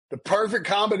The perfect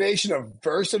combination of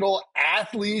versatile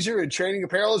athleisure and training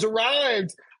apparel has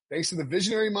arrived. Thanks to the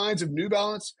visionary minds of New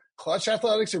Balance, Clutch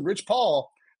Athletics, and Rich Paul,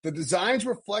 the designs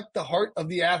reflect the heart of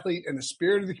the athlete and the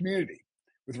spirit of the community.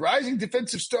 With rising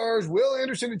defensive stars Will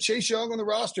Anderson and Chase Young on the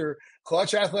roster,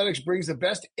 Clutch Athletics brings the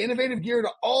best innovative gear to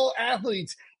all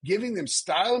athletes, giving them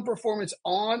style and performance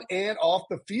on and off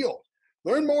the field.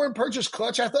 Learn more and purchase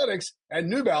Clutch Athletics at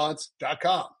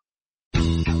NewBalance.com.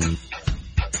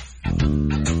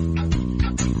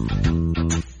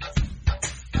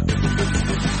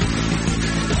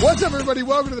 What's up, everybody?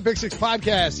 Welcome to the Pick Six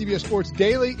Podcast, CBS Sports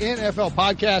Daily NFL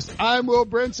Podcast. I'm Will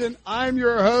Brinson. I'm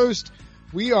your host.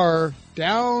 We are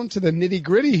down to the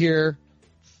nitty-gritty here.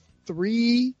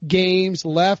 3 games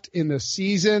left in the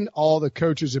season. All the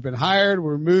coaches have been hired.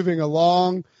 We're moving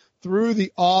along through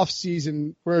the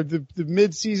off-season, or the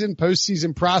mid-season,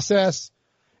 post-season process,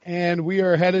 and we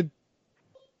are headed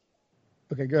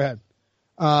 – okay, go ahead.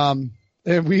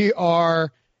 And we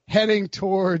are – heading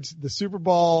towards the Super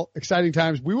Bowl. Exciting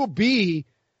times. We will be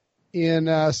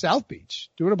in South Beach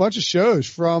doing a bunch of shows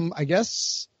from, I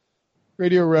guess,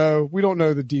 Radio Row. We don't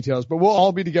know the details, but we'll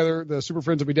all be together. The Super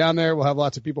Friends will be down there. We'll have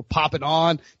lots of people popping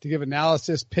on to give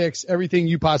analysis, picks, everything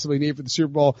you possibly need for the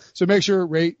Super Bowl. So make sure,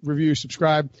 rate, review,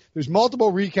 subscribe. There's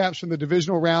multiple recaps from the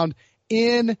divisional round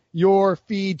in your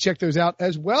feed. Check those out,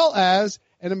 as well as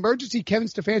an emergency Kevin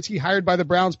Stefanski hired by the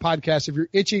Browns podcast. If you're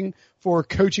itching for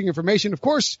coaching information, of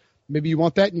course, maybe you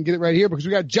want that and you get it right here, because we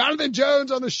got Jonathan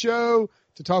Jones on the show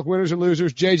to talk winners and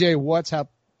losers. JJ,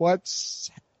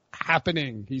 what's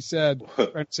happening? He said,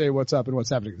 trying to say what's up and what's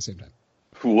happening at the same time.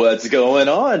 What's going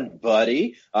on,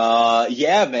 buddy?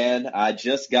 Yeah, man, I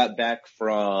just got back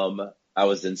I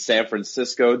was in San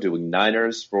Francisco doing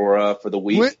Niners for the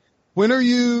week. When are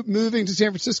you moving to San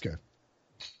Francisco?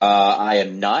 I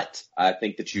am not. I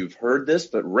think that you've heard this,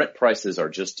 but rent prices are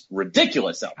just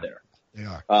ridiculous out there. They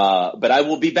are. But I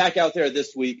will be back out there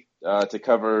this week to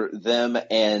cover them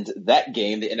and that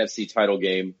game, the NFC title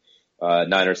game,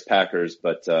 Niners-Packers.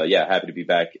 But yeah, happy to be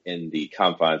back in the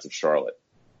confines of Charlotte.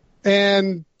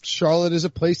 And Charlotte is a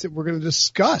place that we're going to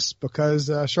discuss because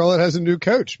Charlotte has a new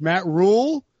coach, Matt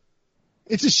Rule.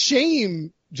 It's a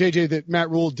shame, JJ, that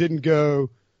Matt Rule didn't go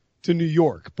to New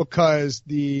York, because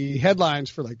the headlines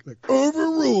for like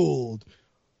overruled,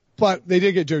 but they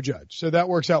did get Joe Judge. So that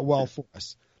works out well for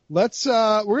us. We're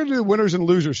going to do winners and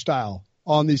losers style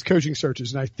on these coaching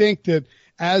searches. And I think that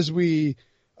as we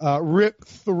rip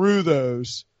through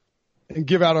those and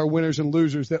give out our winners and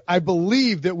losers, that I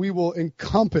believe that we will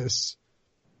encompass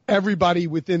everybody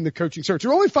within the coaching search.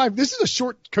 There are only 5. This is a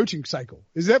short coaching cycle.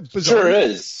 Is that bizarre? Sure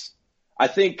is. I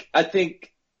think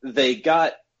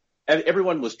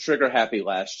everyone was trigger happy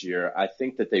last year. I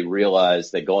think that they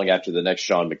realized that going after the next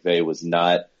Sean McVay was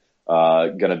not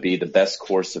going to be the best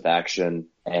course of action.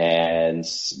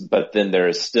 But then there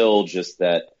is still just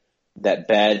that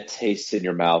bad taste in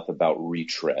your mouth about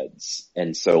retreads.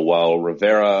 And so while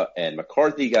Rivera and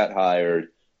McCarthy got hired,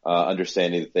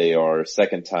 understanding that they are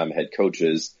second-time head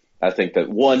coaches, I think that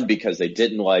 1, because they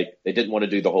didn't want to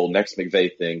do the whole next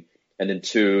McVay thing, and then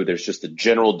 2, there's just a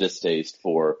general distaste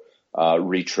for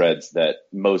retreads that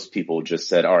most people just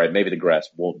said, all right, maybe the grass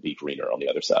won't be greener on the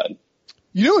other side.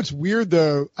 You know, it's weird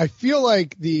though. I feel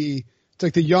like the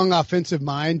young offensive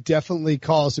mind definitely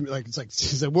calls him, it's like,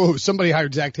 whoa, somebody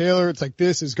hired Zach Taylor. It's like,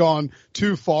 this has gone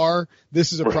too far.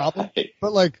 This is a problem. Right.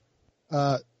 But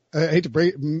I hate to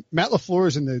break it, Matt LaFleur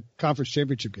is in the conference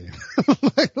championship game.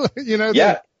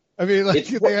 Yeah.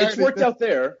 It's worked out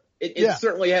there. It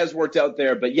certainly has worked out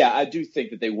there, but yeah, I do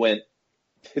think that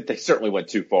they certainly went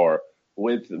too far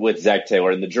with Zach Taylor,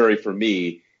 and the jury for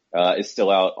me is still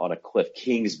out on a Cliff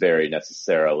Kingsbury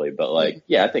necessarily. But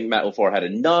I think Matt LaFleur had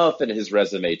enough in his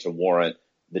resume to warrant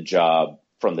the job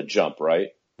from the jump, right?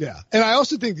 Yeah. And I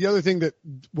also think the other thing that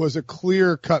was a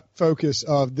clear-cut focus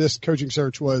of this coaching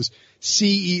search was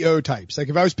CEO types. Like,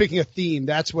 if I was picking a theme,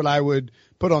 that's what I would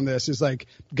put on this, is like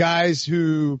guys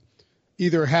who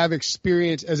either have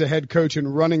experience as a head coach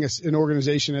and running an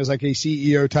organization as like a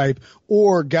CEO type,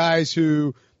 or guys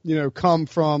who, come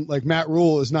from, like, Matt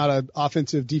Rule is not an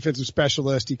offensive defensive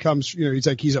specialist. He comes,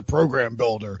 he's a program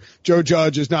builder. Joe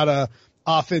Judge is not a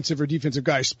offensive or defensive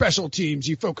guy. Special teams,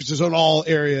 he focuses on all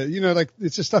areas.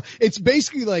 It's just stuff. It's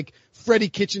basically like Freddie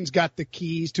Kitchens got the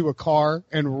keys to a car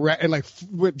and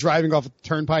went driving off a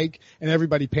turnpike, and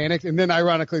everybody panicked. And then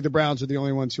ironically, the Browns are the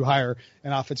only ones who hire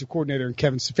an offensive coordinator in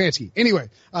Kevin Stefanski. Anyway,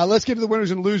 let's get to the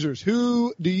winners and losers.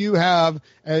 Who do you have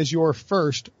as your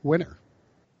first winner?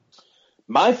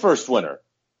 My first winner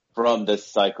from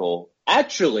this cycle,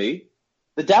 actually,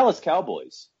 the Dallas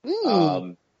Cowboys.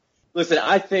 Listen,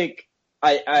 I think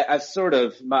I've sort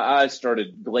of, my eyes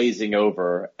started glazing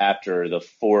over after the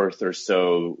fourth or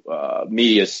so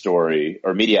media story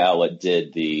or media outlet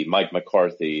did the Mike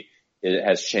McCarthy. It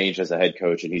has changed as a head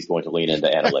coach and he's going to lean into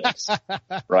analytics.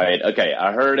 Right? Okay,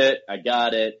 I heard it. I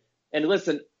got it. And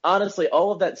listen, honestly,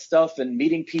 all of that stuff and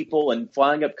meeting people and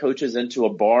flying up coaches into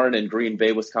a barn in Green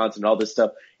Bay, Wisconsin, all this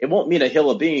stuff, it won't mean a hill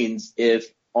of beans if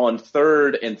on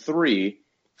 3rd and 3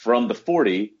 from the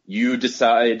 40, you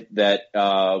decide that,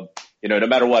 no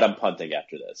matter what, I'm punting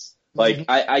after this. Like,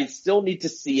 I still need to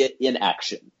see it in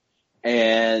action.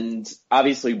 And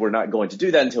obviously we're not going to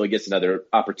do that until he gets another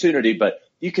opportunity, but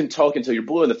you can talk until you're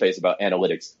blue in the face about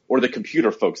analytics or the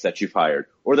computer folks that you've hired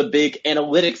or the big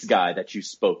analytics guy that you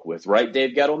spoke with, right,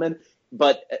 Dave Gettleman?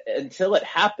 But until it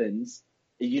happens,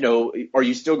 are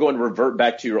you still going to revert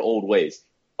back to your old ways?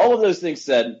 All of those things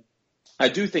said, I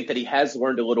do think that he has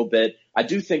learned a little bit. I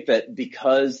do think that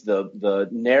because the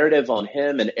narrative on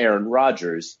him and Aaron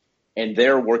Rodgers and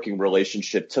their working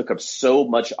relationship took up so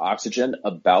much oxygen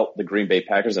about the Green Bay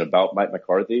Packers and about Mike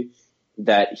McCarthy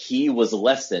that he was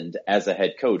lessened as a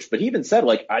head coach. But he even said,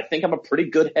 I think I'm a pretty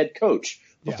good head coach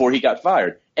before he got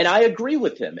fired. And I agree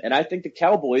with him. And I think the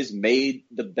Cowboys made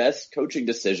the best coaching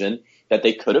decision that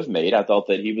they could have made. I thought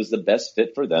that he was the best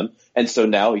fit for them. And so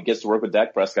now he gets to work with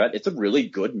Dak Prescott. It's a really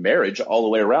good marriage all the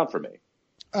way around for me.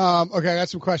 Okay, I got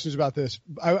some questions about this.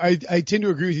 I tend to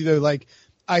agree with you though.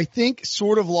 I think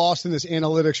sort of lost in this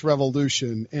analytics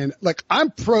revolution. And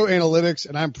I'm pro analytics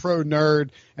and I'm pro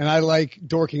nerd and I like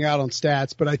dorking out on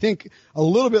stats, but I think a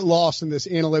little bit lost in this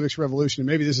analytics revolution. And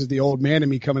maybe this is the old man in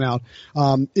me coming out.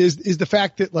 Is the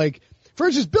fact that for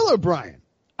instance, Bill O'Brien,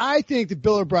 I think that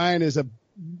Bill O'Brien is a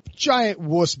giant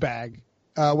wuss bag.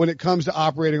 When it comes to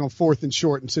operating on 4th and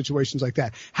short in situations like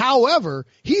that. However,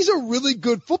 he's a really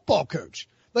good football coach.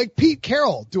 Like Pete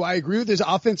Carroll, do I agree with his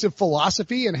offensive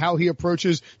philosophy and how he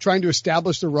approaches trying to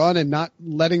establish the run and not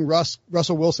letting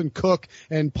Russell Wilson cook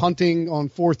and punting on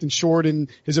 4th and short in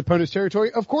his opponent's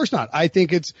territory? Of course not. I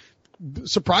think it's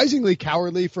surprisingly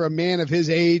cowardly for a man of his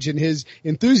age and his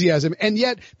enthusiasm. And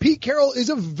yet Pete Carroll is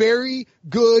a very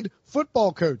good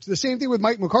football coach. The same thing with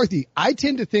Mike McCarthy. I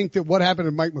tend to think that what happened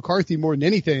to Mike McCarthy more than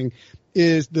anything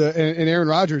is and Aaron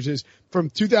Rodgers is from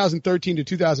 2013 to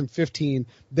 2015,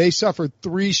 they suffered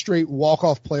 3 straight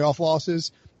walk-off playoff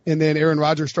losses. And then Aaron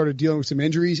Rodgers started dealing with some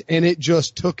injuries and it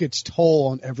just took its toll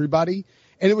on everybody.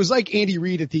 And it was like Andy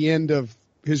Reid at the end of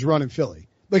his run in Philly.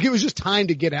 It was just time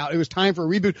to get out. It was time for a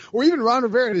reboot. Or even Ron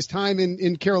Rivera at his time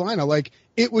in Carolina.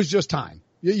 It was just time.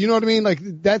 You know what I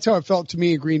mean? That's how it felt to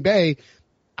me in Green Bay.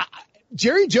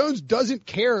 Jerry Jones doesn't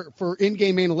care for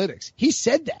in-game analytics. He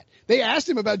said that. They asked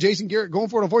him about Jason Garrett going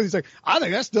for it on 4th. He's like, I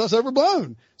think that's dust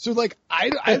overblown. So I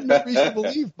have no reason to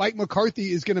believe Mike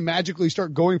McCarthy is going to magically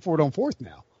start going for it on 4th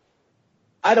now.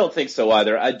 I don't think so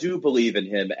either. I do believe in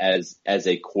him as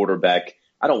a quarterback.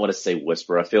 I don't want to say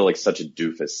whisperer. I feel like such a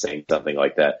doofus saying something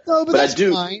like that. No, but that's I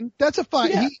do. Fine. That's a fine.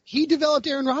 Yeah. He developed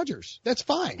Aaron Rodgers. That's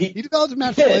fine. He developed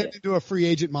Matt Flynn into a free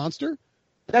agent monster.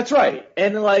 That's right.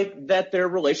 And that their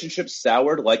relationship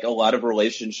soured like a lot of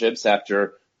relationships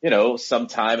after, some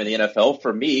time in the NFL.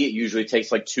 For me, it usually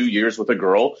takes 2 years with a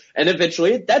girl and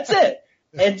eventually that's it.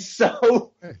 And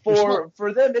so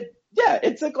for them,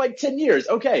 it took 10 years.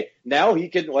 Okay. Now he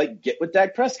can get with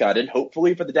Dak Prescott and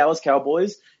hopefully for the Dallas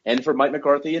Cowboys and for Mike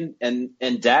McCarthy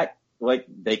and Dak,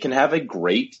 they can have a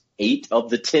great 8 of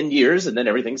the 10 years and then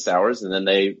everything sours and then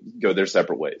they go their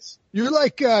separate ways. You're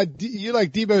like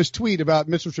Debo's tweet about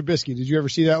Mitchell Trubisky. Did you ever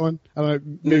see that one? I don't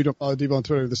know. Maybe you don't follow Debo on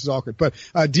Twitter. This is awkward, but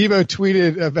Debo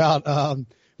tweeted about,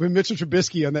 when Mitchell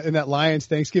Trubisky in that Lions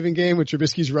Thanksgiving game when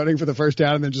Trubisky's running for the first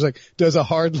down and then just does a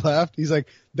hard left. He's like,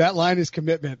 that line is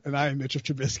commitment and I am Mitchell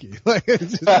Trubisky.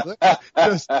 It's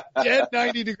just dead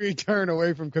 90-degree turn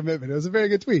away from commitment. It was a very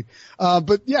good tweet.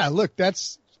 But yeah, look,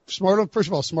 that's smart. First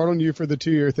of all, smart on you for the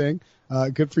 2-year thing.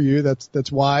 Good for you.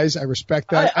 That's wise. I respect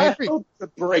that. I hope to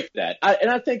break that. And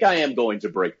I think I am going to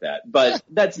break that, but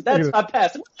that's my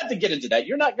past. We don't have to get into that.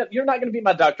 You're not going to be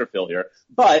my Dr. Phil here,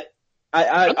 but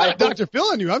I'm not Dr. Phil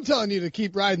on you. I'm telling you to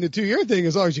keep riding the 2-year thing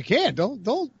as long as you can. Don't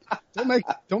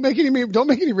make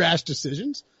any rash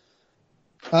decisions.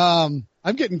 I'm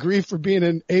getting grief for being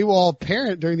an AWOL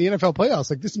parent during the NFL playoffs.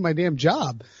 This is my damn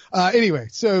job. Anyway,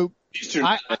 so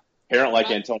parent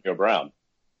like Antonio Brown.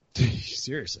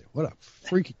 Seriously, what a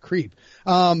freaky creep.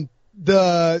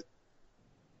 The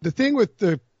thing with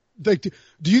do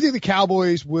you think the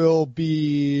Cowboys will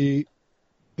be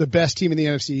the best team in the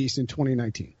NFC East in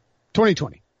 2019?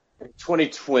 2020.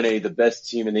 2020, the best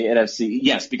team in the NFC.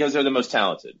 Yes, because they're the most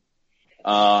talented.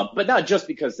 But not just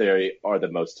because they are the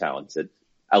most talented.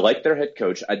 I like their head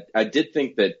coach. I did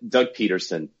think that Doug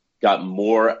Peterson got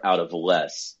more out of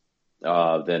less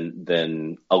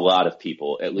than a lot of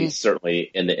people, at least certainly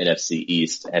in the NFC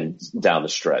East and down the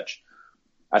stretch.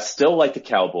 I still like the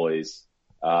Cowboys.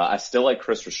 I still like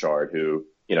Chris Richard, who,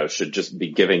 should just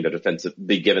be given the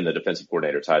defensive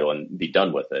coordinator title and be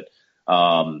done with it.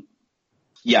 I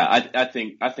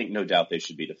think no doubt they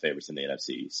should be the favorites in the NFC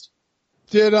East.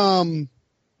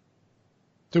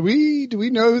 Do we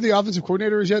know who the offensive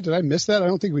coordinator is yet? Did I miss that? I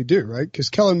don't think we do, right? Because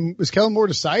is Kellen Moore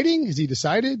deciding? Has he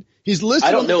decided? He's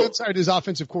listed on the website as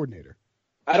offensive coordinator.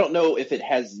 I don't know if it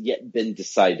has yet been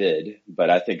decided, but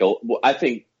I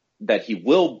think that he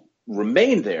will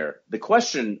remain there. The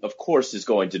question, of course, is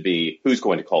going to be who's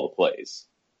going to call the plays.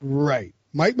 Right.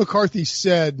 Mike McCarthy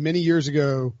said many years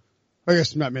ago, I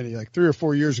guess not many, like 3 or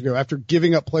 4 years ago, after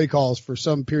giving up play calls for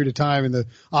some period of time and the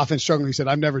offense struggling, he said,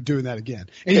 I'm never doing that again.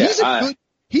 And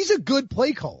he's a good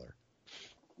play caller.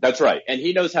 That's right. And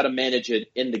he knows how to manage it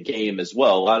in the game as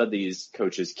well. A lot of these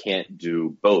coaches can't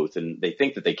do both, and they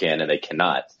think that they can, and they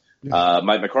cannot. Yeah.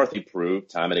 Mike McCarthy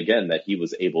proved time and again that he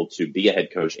was able to be a head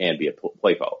coach and be a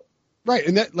play caller. Right.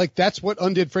 And that's what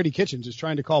undid Freddie Kitchens, is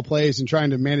trying to call plays and trying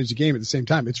to manage the game at the same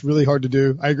time. It's really hard to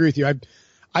do. I agree with you.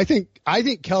 I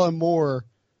think Kellen Moore,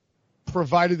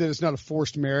 provided that it's not a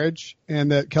forced marriage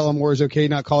and that Kellen Moore is okay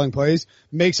not calling plays,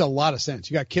 makes a lot of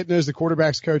sense. You got Kitten as the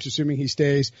quarterback's coach, assuming he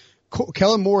stays.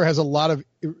 Kellen Moore has a lot of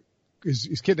 –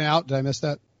 is Kitten out? Did I miss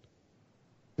that?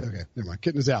 Okay, never mind.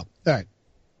 Kitten is out. All right.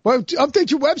 Well,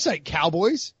 update your website,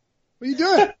 Cowboys. What are you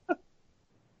doing?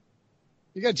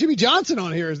 You got Jimmy Johnson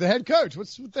on here as the head coach. What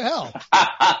the hell?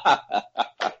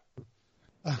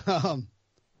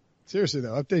 Seriously,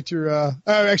 though, update your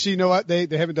actually, you know what? They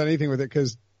haven't done anything with it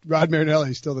because Rod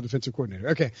Marinelli is still the defensive coordinator.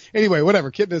 Okay. Anyway,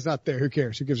 whatever. Kitten is not there. Who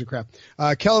cares? Who gives a crap?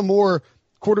 Kellen Moore,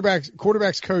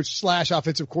 quarterbacks coach /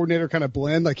 offensive coordinator kind of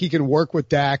blend. Like, he can work with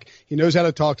Dak. He knows how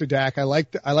to talk to Dak. I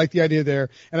like the idea there.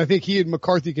 And I think he and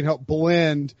McCarthy can help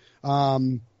blend,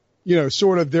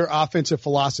 sort of their offensive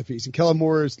philosophies. And Kellen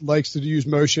Moore likes to use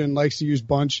motion, likes to use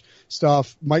bunch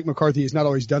stuff. Mike McCarthy has not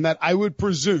always done that. I would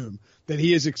presume that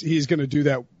he is going to do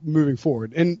that moving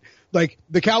forward. And like,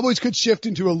 the Cowboys could shift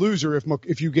into a loser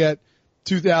if you get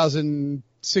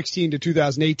 2016 to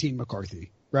 2018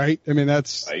 McCarthy, right? I mean,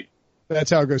 that's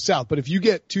how it goes south. But if you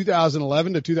get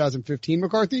 2011 to 2015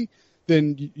 McCarthy,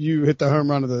 then you hit the home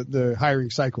run of the hiring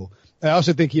cycle. I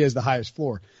also think he has the highest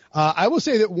floor. I will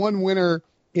say that one winner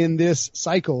in this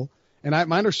cycle, and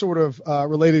mine are sort of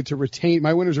related to retain.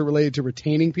 My winners are related to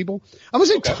retaining people. I'm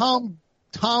going to say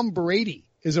Tom Brady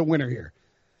is a winner here.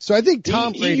 So I think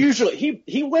Brady usually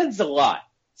wins a lot.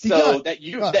 So that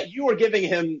you are giving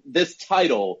him this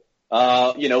title,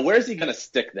 where's he going to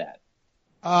stick that?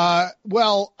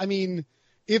 Well, I mean,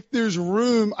 if there's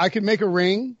room, I could make a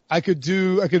ring. I could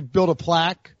build a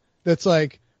plaque that's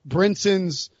like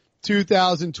Brinson's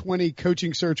 2020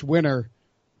 coaching search winner,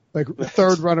 like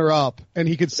third runner up, and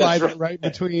he could slide it right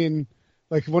between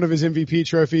like one of his MVP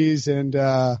trophies and,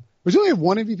 was he only have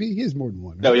one MVP? He has more than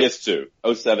one. Right? No, he has two.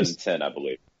 07 and 10, I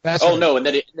believe. That's right. No, and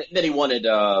then he wanted,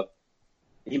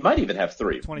 he might even have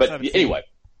three. But anyway.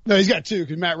 No, he's got two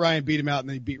because Matt Ryan beat him out and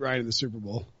then he beat Ryan in the Super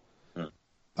Bowl.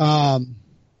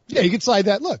 You could slide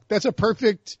that. Look, that's a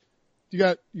perfect. You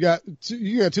got two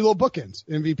little bookends.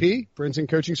 MVP, Brinson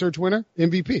coaching search winner,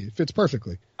 MVP. It fits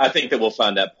perfectly. I think that we'll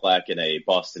find that plaque in a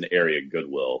Boston area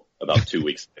Goodwill about 2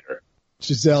 weeks later.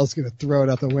 Giselle's going to throw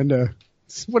it out the window.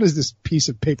 What is this piece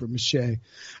of paper mache?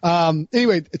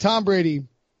 Anyway, Tom Brady.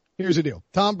 Here's the deal.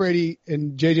 Tom Brady,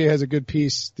 and JJ has a good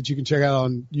piece that you can check out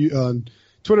on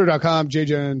Twitter.com. J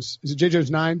Jones. Is it J Jones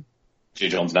 9? J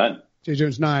Jones 9. J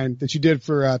Jones 9 that you did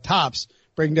for Tops,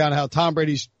 breaking down how Tom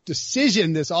Brady's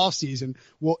decision this offseason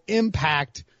will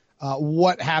impact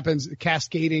what happens,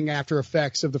 cascading after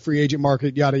effects of the free agent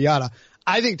market, yada, yada.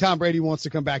 I think Tom Brady wants to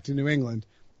come back to New England,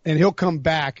 and he'll come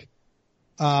back.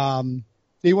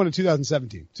 He won in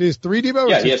 2017. So he has three, Debo?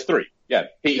 Yeah, he has three. Yeah,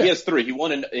 he has three. He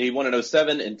won in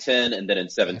 07 and 10 and then in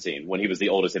 17 when he was the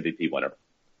oldest MVP winner.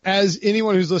 As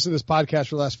anyone who's listened to this podcast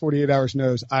for the last 48 hours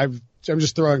knows, I'm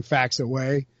just throwing facts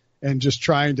away and just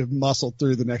trying to muscle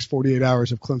through the next 48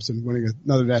 hours of Clemson winning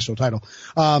another national title.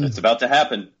 It's about to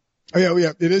happen. Oh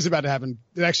yeah, it is about to happen.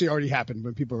 It actually already happened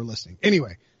when people were listening.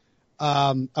 Anyway,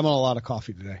 I'm on a lot of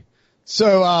coffee today.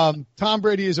 So, Tom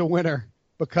Brady is a winner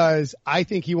because I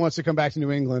think he wants to come back to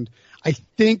New England. I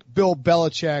think Bill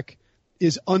Belichick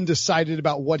is undecided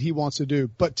about what he wants to do.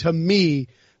 But to me,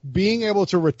 being able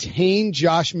to retain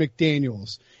Josh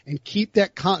McDaniels and keep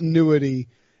that continuity,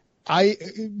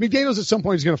 McDaniels at some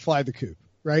point is going to fly the coop,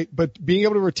 right? But being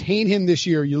able to retain him this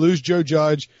year, you lose Joe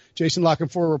Judge. Jason La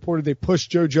Canfora reported they pushed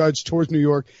Joe Judge towards New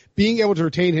York. Being able to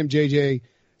retain him, JJ,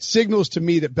 signals to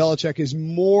me that Belichick is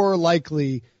more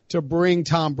likely to bring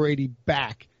Tom Brady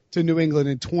back to New England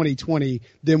in 2020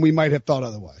 than we might have thought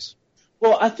otherwise.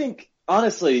 Well, I think,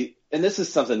 honestly, and this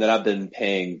is something that I've been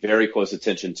paying very close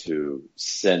attention to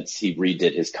since he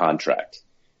redid his contract.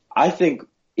 I think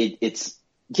it's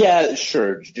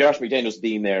sure, Josh McDaniels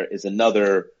being there is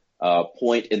another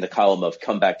point in the column of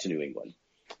come back to New England.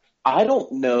 I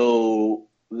don't know.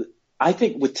 I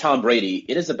think with Tom Brady,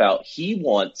 it is about he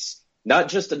wants not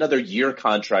just another year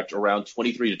contract around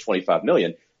 23 to 25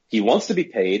 million. He wants to be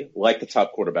paid like the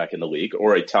top quarterback in the league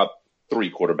or a top 3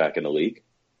 quarterback in the league.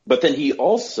 But then he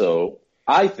also,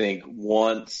 I think,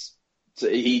 wants to,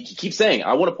 he keeps saying,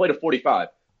 I want to play to 45.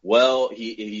 Well,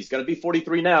 he's going to be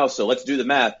 43 now, so let's do the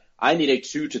math. I need a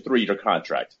 2 to 3 year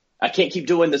contract. I can't keep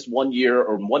doing this 1 year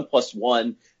or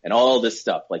 1+1 and all this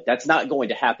stuff. Like, that's not going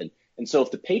to happen. And so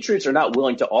if the Patriots are not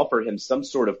willing to offer him some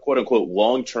sort of quote unquote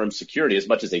long-term security, as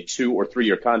much as a 2 or 3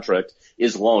 year contract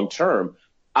is long-term,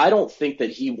 I don't think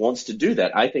that he wants to do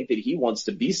that. I think that he wants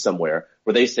to be somewhere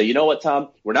where they say, you know what, Tom,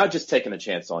 we're not just taking a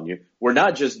chance on you. We're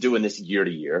not just doing this year to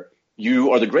year.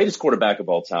 You are the greatest quarterback of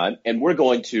all time, and we're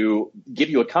going to give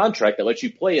you a contract that lets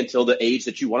you play until the age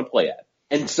that you want to play at.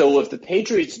 And so if the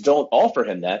Patriots don't offer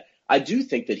him that, I do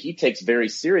think that he takes very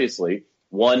seriously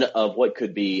one of what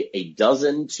could be a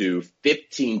dozen to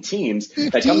 15 teams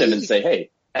that come to him and say,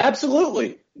 hey,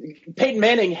 absolutely. Peyton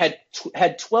Manning had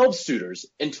 12 suitors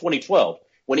in 2012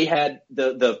 when he had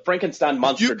the Frankenstein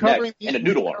monster neck and a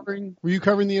noodle arm. Were you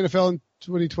covering the NFL in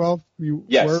 2012?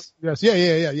 Yes. Were? Yes.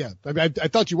 Yeah. I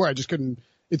thought you were. I just couldn't.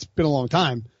 It's been a long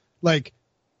time. Like,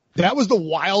 that was the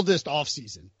wildest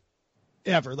offseason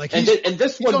ever. Like, and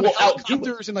this one will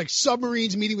outdo it. And like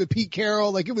submarines meeting with Pete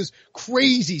Carroll. Like, it was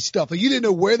crazy stuff. Like, you didn't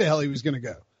know where the hell he was going to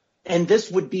go. And this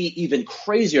would be even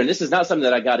crazier. And this is not something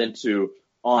that I got into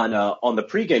on the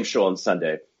pregame show on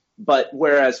Sunday. But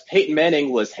whereas Peyton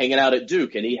Manning was hanging out at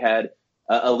Duke and he had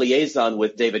a liaison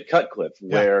with David Cutcliffe,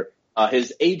 where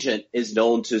his agent is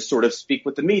known to sort of speak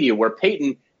with the media, where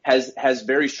Peyton has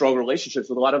very strong relationships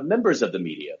with a lot of members of the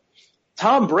media.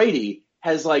 Tom Brady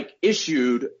has like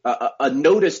issued a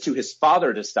notice to his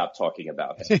father to stop talking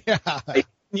about him. Yeah. Like,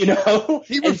 you know,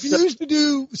 he refused to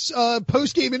do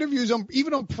post-game interviews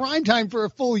even on primetime for a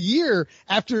full year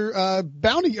after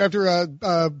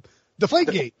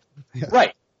Deflategate. Yeah.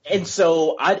 Right. And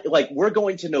so we're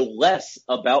going to know less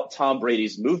about Tom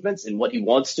Brady's movements and what he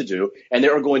wants to do. And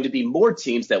there are going to be more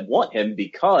teams that want him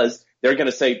because they're going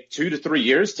to say 2 to 3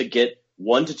 years to get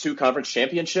 1 to 2 conference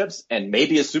championships and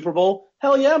maybe a Super Bowl.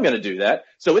 Hell yeah, I'm going to do that.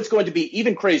 So it's going to be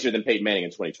even crazier than Peyton Manning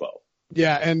in 2012.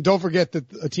 Yeah. And don't forget that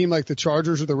a team like the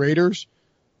Chargers or the Raiders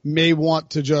may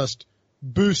want to just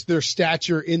boost their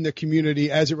stature in the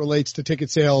community as it relates to ticket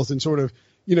sales and sort of,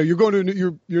 you know, you're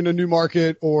in a new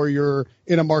market or you're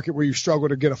in a market where you struggle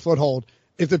to get a foothold.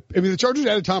 If the Chargers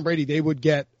added Tom Brady, they would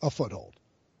get a foothold.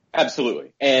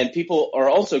 Absolutely. And people are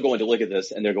also going to look at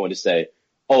this and they're going to say,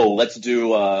 oh, let's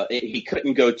do, he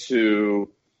couldn't go to,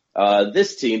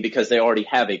 this team because they already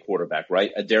have a quarterback,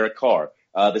 right? A Derek Carr.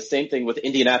 The same thing with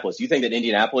Indianapolis. You think that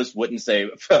Indianapolis wouldn't say,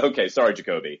 okay, sorry,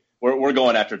 Jacoby, we're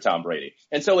going after Tom Brady.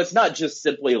 And so it's not just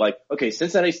simply like, okay,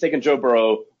 Cincinnati's taking Joe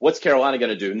Burrow. What's Carolina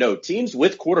going to do? No, teams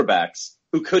with quarterbacks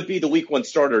who could be the week 1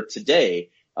 starter today,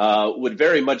 would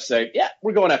very much say, yeah,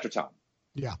 we're going after Tom.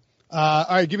 Yeah. All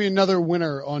right. Give me another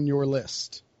winner on your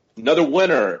list. Another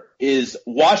winner is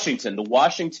Washington, the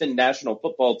Washington National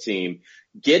Football Team,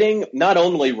 getting not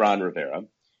only Ron Rivera,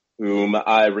 whom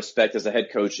I respect as a head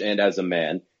coach and as a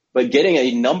man, but getting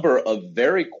a number of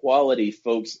very quality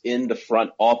folks in the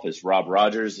front office. Rob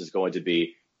Rogers is going to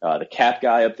be the cap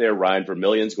guy up there. Ryan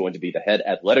Vermillion is going to be the head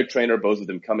athletic trainer, both of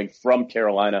them coming from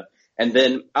Carolina. And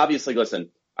then, obviously, listen,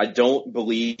 I don't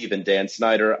believe in Dan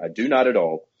Snyder. I do not at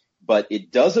all. But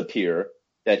it does appear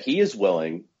that he is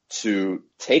willing to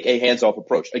take a hands-off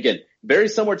approach. Again, very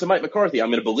similar to Mike McCarthy. I'm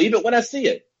going to believe it when I see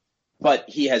it. But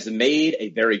he has made a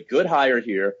very good hire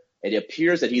here. It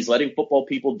appears that he's letting football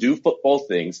people do football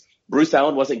things. Bruce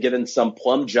Allen wasn't given some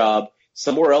plum job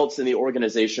somewhere else in the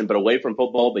organization, but away from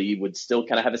football, but he would still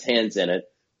kind of have his hands in it.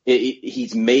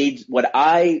 He's made what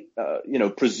I,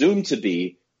 presume to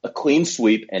be a clean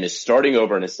sweep and is starting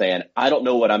over and is saying, I don't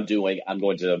know what I'm doing. I'm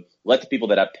going to let the people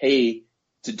that I pay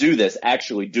to do this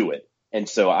actually do it. And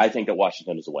so I think that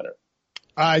Washington is a winner.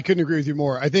 I couldn't agree with you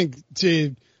more. I think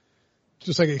to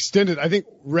just like extend it, I think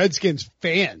Redskins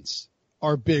fans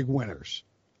are big winners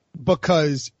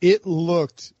because it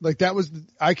looked like that was,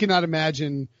 I cannot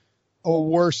imagine a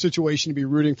worse situation to be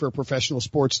rooting for a professional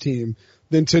sports team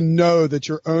than to know that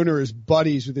your owner is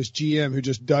buddies with this GM who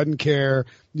just doesn't care.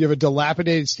 You have a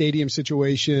dilapidated stadium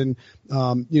situation.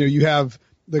 You have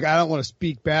like, I don't want to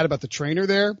speak bad about the trainer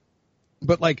there,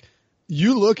 but like,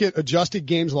 you look at adjusted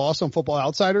games lost on Football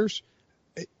Outsiders,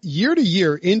 year to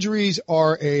year, injuries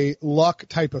are a luck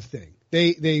type of thing. They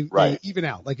even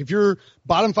out. Like, if you're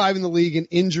bottom 5 in the league in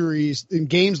injuries, in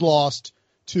games lost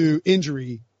to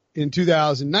injury in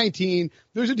 2019,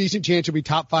 there's a decent chance you'll be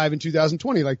top 5 in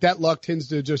 2020. Like, that luck tends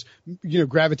to just,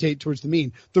 gravitate towards the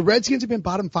mean. The Redskins have been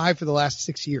bottom 5 for the last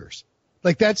 6 years.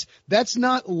 Like, that's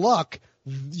not luck.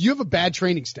 You have a bad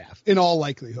training staff in all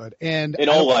likelihood. And in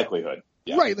all likelihood.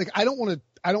 Yeah. Right. Like, I don't want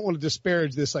to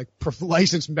disparage this like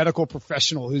licensed medical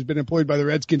professional who's been employed by the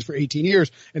Redskins for 18 years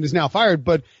and is now fired,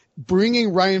 but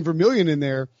bringing Ryan Vermillion in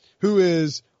there, who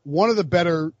is one of the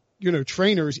better,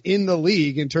 trainers in the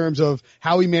league in terms of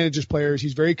how he manages players.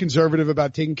 He's very conservative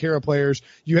about taking care of players.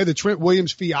 You had the Trent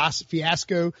Williams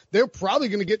fiasco. They're probably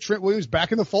going to get Trent Williams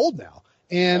back in the fold now.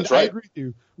 And That's right. I agree with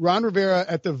you. Ron Rivera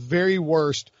at the very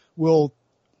worst will,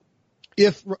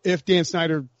 if Dan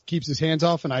Snyder keeps his hands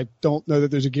off, and I don't know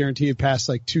that there's a guarantee of past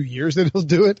like 2 years that he'll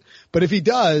do it, but if he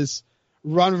does,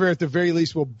 Ron Rivera at the very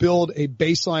least will build a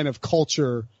baseline of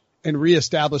culture and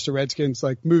reestablish the Redskins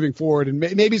like moving forward. And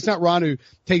maybe it's not Ron who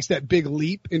takes that big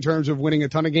leap in terms of winning a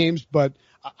ton of games, but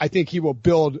I think he will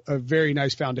build a very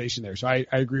nice foundation there. So I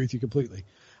agree with you completely.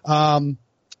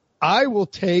 I will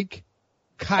take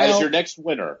Kyle. As your next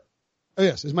winner. Oh,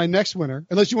 yes, is my next winner.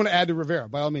 Unless you want to add to Rivera,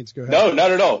 by all means, go ahead. No,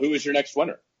 not at all. Who is your next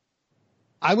winner?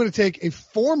 I'm going to take a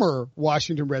former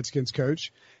Washington Redskins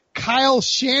coach, Kyle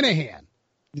Shanahan,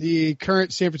 the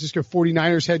current San Francisco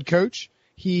 49ers head coach.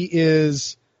 He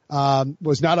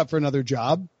was not up for another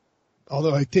job,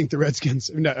 although I think the Redskins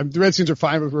are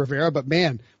fine with Rivera, but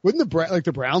man, wouldn't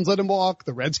the Browns let him walk?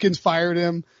 The Redskins fired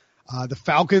him. The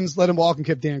Falcons let him walk and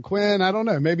kept Dan Quinn. I don't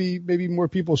know. Maybe more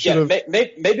people should have.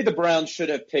 Maybe the Browns should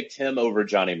have picked him over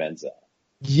Johnny Manziel.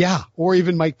 Yeah, or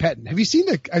even Mike Pettin. Have you seen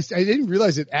I didn't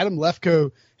realize that Adam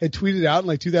Lefkoe had tweeted out in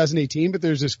like 2018, but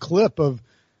there's this clip of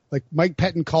like Mike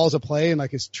Pettin calls a play and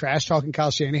like is trash talking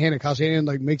Kyle Shanahan, and Kyle Shanahan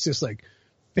like makes this like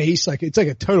face, like it's like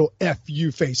a total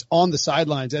FU face on the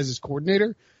sidelines as his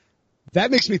coordinator. That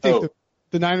makes me think that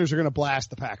the Niners are going to blast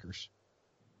the Packers.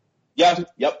 Yeah,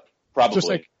 yep,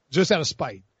 probably. Just out of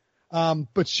spite.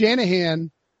 But Shanahan,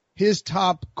 his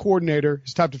top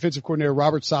defensive coordinator,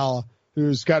 Robert Saleh,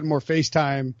 who's gotten more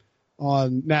FaceTime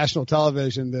on national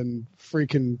television than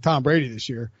freaking Tom Brady this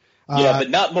year. But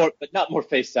not more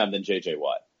FaceTime than JJ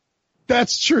Watt.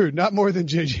 That's true. Not more than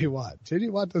JJ Watt. JJ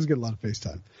Watt does get a lot of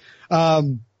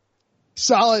FaceTime.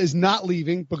 Saleh is not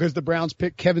leaving because the Browns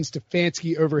picked Kevin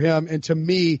Stefanski over him. And to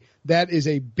me, that is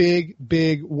a big,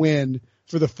 big win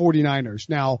for the 49ers.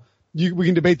 Now, we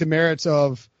can debate the merits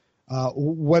of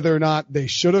whether or not they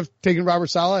should have taken Robert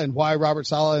Saleh and why Robert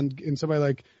Saleh and somebody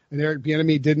like an Eric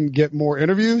Bieniemy didn't get more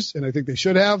interviews, and I think they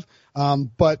should have.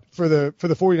 But for the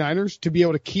 49ers to be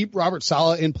able to keep Robert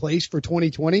Saleh in place for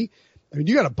 2020, I mean,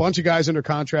 you got a bunch of guys under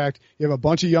contract. You have a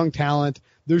bunch of young talent.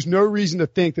 There's no reason to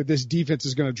think that this defense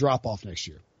is going to drop off next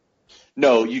year.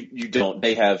 No, you don't.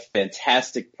 They have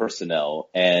fantastic personnel,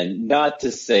 and not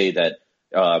to say that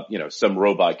some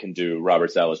robot can do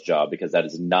Robert Saleh's job, because that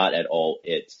is not at all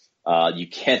it.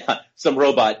 Some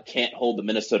robot can't hold the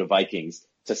Minnesota Vikings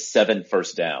to 7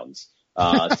 first downs,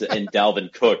 and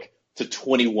Dalvin Cook to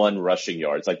 21 rushing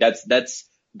yards. Like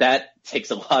that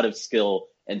takes a lot of skill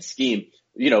and scheme.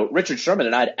 Richard Sherman,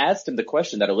 and I'd asked him the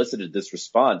question that elicited this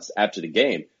response after the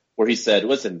game, where he said,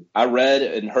 listen, I read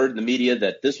and heard in the media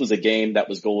that this was a game that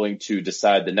was going to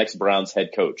decide the next Browns head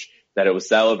coach, that it was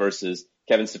Saleh versus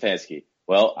Kevin Stefanski.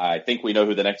 Well, I think we know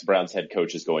who the next Browns head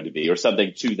coach is going to be, or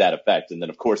something to that effect. And then,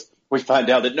 of course, we find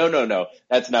out that no,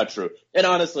 that's not true. And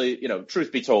honestly,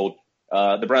 truth be told,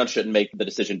 the Browns shouldn't make the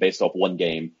decision based off one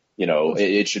game.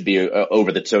 It should be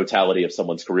over the totality of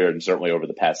someone's career, and certainly over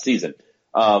the past season.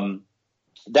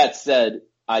 That said,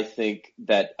 I think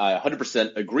that I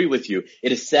 100% agree with you.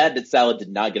 It is sad that Saleh did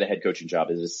not get a head coaching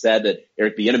job. It is sad that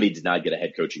Eric Bieniemy did not get a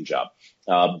head coaching job.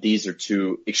 These are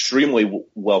two extremely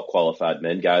well-qualified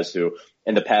men, guys who,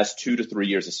 in the past 2 to 3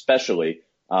 years especially,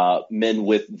 men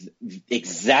with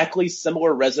exactly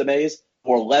similar resumes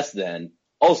or less than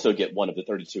also get one of the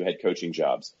 32 head coaching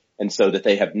jobs. And so that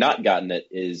they have not gotten it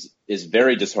is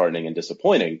very disheartening and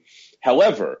disappointing.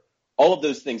 However, all of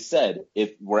those things said,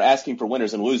 if we're asking for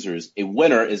winners and losers, a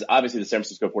winner is obviously the San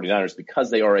Francisco 49ers, because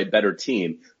they are a better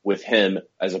team with him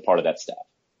as a part of that staff.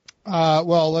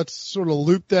 Well, let's sort of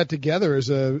loop that together as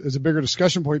a bigger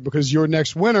discussion point, because your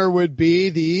next winner would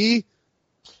be the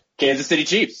Kansas City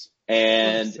Chiefs.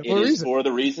 And it is for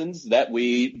the reasons that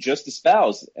we just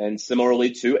espoused, and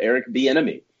similarly to Eric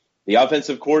Bieniemy, the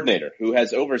offensive coordinator who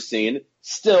has overseen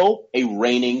still a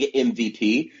reigning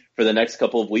MVP for for the next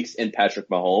couple of weeks in Patrick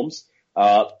Mahomes,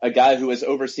 a guy who has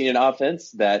overseen an offense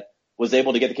that was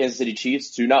able to get the Kansas City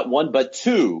Chiefs to not one, but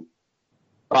two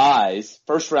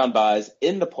first-round buys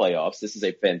in the playoffs. This is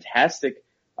a fantastic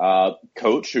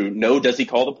coach who, does he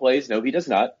call the plays? No, he does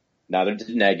not. Neither did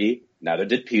Nagy. Neither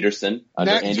did Peterson.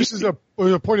 Just as a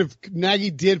point of Nagy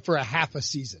did for a half a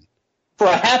season. For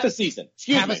a half a season.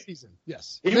 Half a season,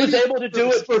 yes. He was able to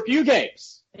do it for a few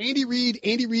games. Andy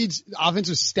Reid's offense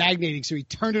was stagnating, so he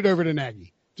turned it over to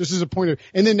Nagy. Just as a point of,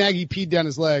 and then Nagy peed down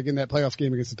his leg in that playoff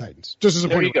game against the Titans. Just as a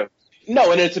point. There you go.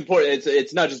 No, and it's important.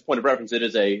 It's not just a point of reference.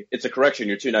 It's a correction.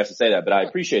 You're too nice to say that, but I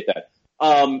appreciate that.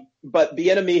 But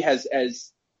the enemy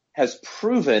has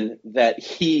proven that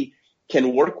he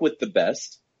can work with the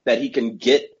best, that he can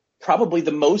get probably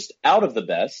the most out of the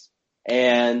best.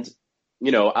 And,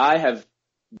 I have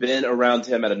been around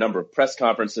him at a number of press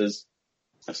conferences.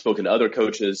 I've spoken to other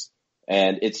coaches,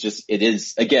 and it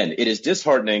is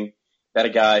disheartening that a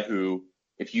guy who,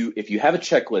 if you have a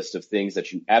checklist of things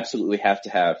that you absolutely have to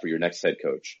have for your next head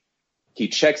coach, he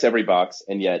checks every box,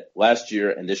 and yet last year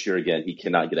and this year again, he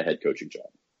cannot get a head coaching job.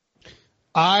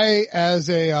 I, as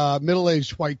a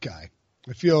middle-aged white guy,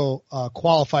 I feel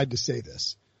qualified to say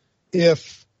this.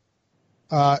 If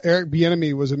Eric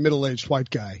Bieniemy was a middle-aged white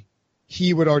guy,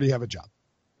 he would already have a job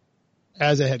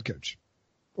as a head coach,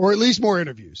 or at least more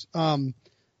interviews.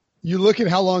 You look at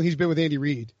how long he's been with Andy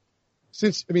Reid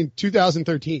since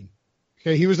 2013.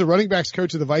 Okay, he was the running backs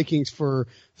coach of the Vikings for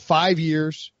 5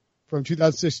 years, from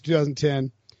 2006 to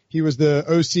 2010. He was the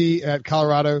OC at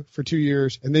Colorado for 2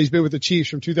 years, and then he's been with the Chiefs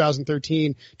from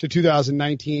 2013 to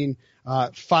 2019.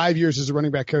 5 years as a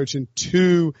running back coach and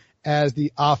 2 as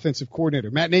the offensive coordinator.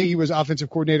 Matt Nagy was offensive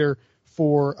coordinator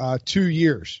for 2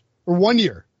 years, or 1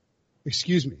 year.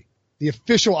 Excuse me. The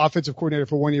official offensive coordinator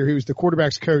for 1 year. He was the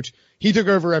quarterback's coach. He took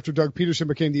over after Doug Peterson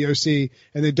became the OC,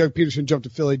 and then Doug Peterson jumped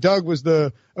to Philly. Doug was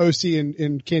the OC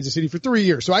in Kansas City for 3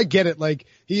 years. So I get it. Like,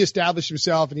 he established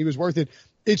himself and he was worth it.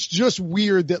 It's just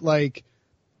weird that, like,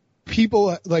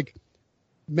 people like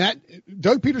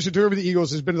Doug Peterson took over the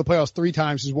Eagles, has been to the playoffs 3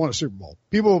 times, has won a Super Bowl.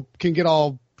 People can get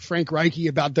all Frank Reichy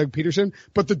about Doug Peterson,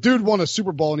 but the dude won a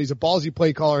Super Bowl, and he's a ballsy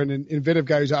play caller and an inventive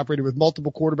guy who's operated with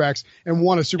multiple quarterbacks and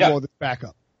won a Super Bowl with his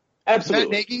backup. Absolutely.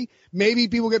 Matt Nagy, maybe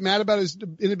people get mad about his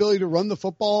inability to run the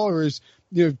football or his,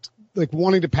 like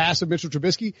wanting to pass of Mitchell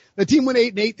Trubisky. The team went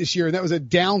 8-8 this year, and that was a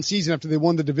down season after they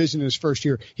won the division in his first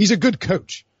year. He's a good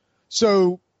coach.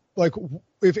 So, like,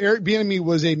 if Eric Bieniemy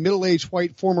was a middle-aged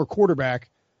white former quarterback,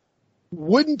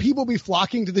 wouldn't people be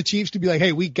flocking to the Chiefs to be like,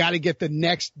 hey, we got to get the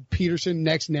next Peterson,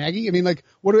 next Nagy? I mean, like,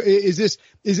 what is this?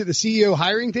 Is it the CEO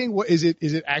hiring thing? What is it?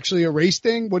 Is it actually a race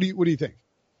thing? What do you think?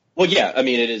 Well, yeah, I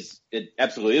mean, it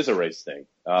absolutely is a race thing.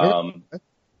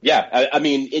 Yeah, I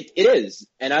mean, it is.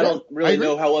 And I don't really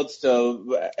know how else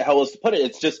to put it.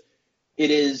 It's just,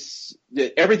 it is,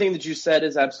 everything that you said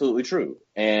is absolutely true.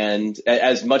 And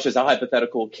as much as a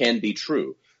hypothetical can be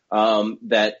true,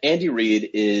 that Andy Reid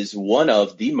is one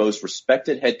of the most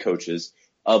respected head coaches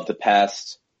of the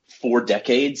past 4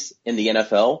 decades in the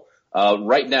NFL.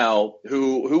 Right now,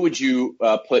 who would you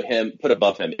put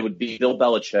above him? It would be Bill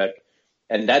Belichick.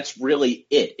 And that's really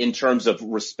it in terms of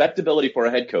respectability for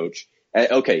a head coach.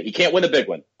 Okay, he can't win the big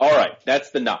one. All right, that's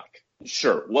the knock.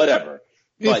 Sure, whatever.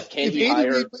 But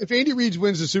if Andy Reid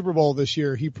wins the Super Bowl this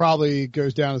year, he probably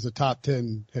goes down as a top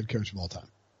 10 head coach of all time.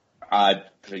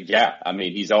 Yeah, I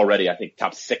mean, he's already, I think,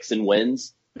 top 6 in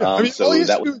wins. All he has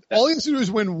to do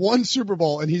is win 1 Super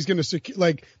Bowl, and he's going to secure.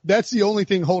 Like, that's the only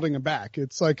thing holding him back.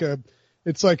 It's like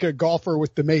a golfer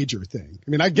with the major thing. I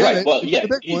mean, I get it. Well, yeah,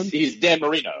 he's Dan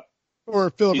Marino.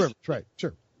 Or Phillip Rivers, right,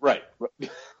 sure. Right.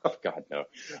 Oh, God, no.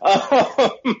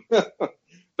 But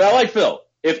I like Phil.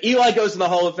 If Eli goes in the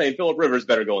Hall of Fame, Phillip Rivers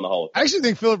better go in the Hall of Fame. I actually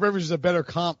think Phillip Rivers is a better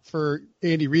comp for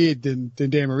Andy Reid than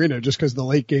Dan Marino, just because of the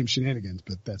late game shenanigans,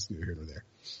 but that's neither here nor there.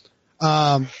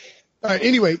 All right,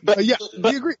 anyway,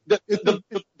 we agree.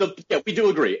 We do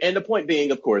agree. And the point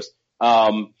being, of course,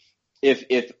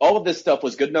 if all of this stuff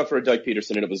was good enough for a Doug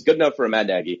Peterson and it was good enough for a Matt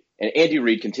Nagy, and Andy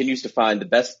Reid continues to find the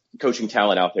best coaching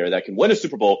talent out there that can win a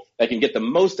Super Bowl, that can get the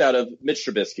most out of Mitch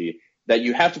Trubisky, that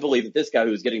you have to believe that this guy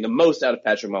who is getting the most out of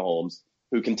Patrick Mahomes,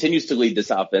 who continues to lead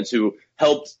this offense, who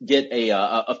helped get a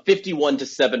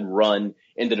 51-7 run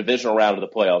in the divisional round of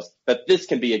the playoffs, that this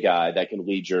can be a guy that can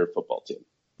lead your football team.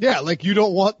 Yeah, like you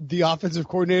don't want the offensive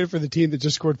coordinator for the team that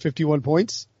just scored 51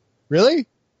 points? Really?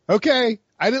 Okay,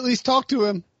 I'd at least talk to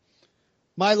him.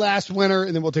 My last winner,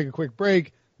 and then we'll take a quick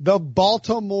break, the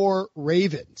Baltimore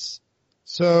Ravens.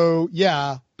 So,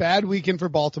 yeah, bad weekend for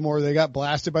Baltimore. They got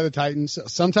blasted by the Titans.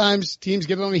 Sometimes teams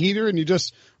get on a heater and you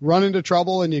just run into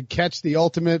trouble and you catch the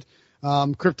ultimate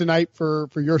kryptonite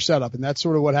for your setup. And that's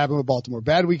sort of what happened with Baltimore.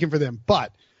 Bad weekend for them.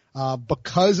 But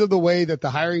because of the way that the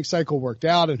hiring cycle worked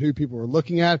out and who people were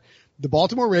looking at, the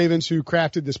Baltimore Ravens, who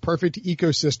crafted this perfect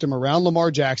ecosystem around Lamar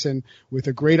Jackson with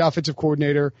a great offensive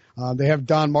coordinator. They have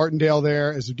Don Martindale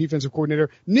there as their defensive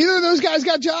coordinator. Neither of those guys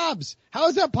got jobs. How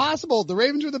is that possible? The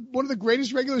Ravens are one of the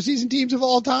greatest regular season teams of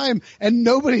all time, and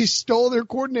nobody stole their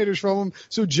coordinators from them.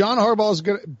 So John Harbaugh is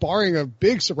barring a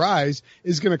big surprise,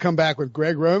 is going to come back with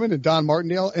Greg Roman and Don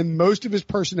Martindale and most of his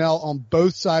personnel on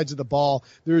both sides of the ball.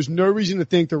 There is no reason to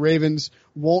think the Ravens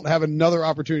won't have another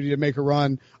opportunity to make a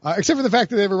run, except for the fact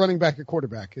that they have a running back at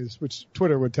quarterback, which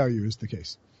Twitter would tell you is the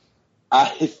case.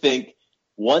 I think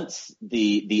once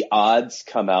the odds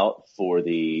come out for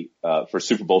for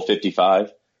Super Bowl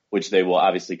 55, which they will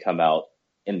obviously come out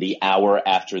in the hour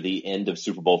after the end of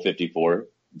Super Bowl 54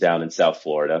 down in South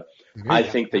Florida, I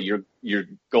think that you're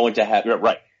going to have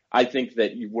right. I think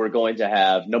that we're going to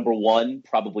have number one,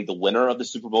 probably the winner of the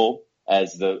Super Bowl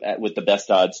with the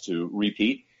best odds to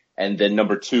repeat. And then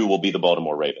number two will be the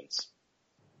Baltimore Ravens.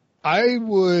 I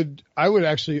would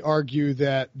actually argue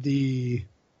that the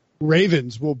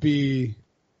Ravens will be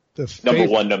the number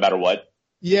one no matter what.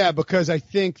 Yeah, because I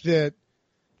think that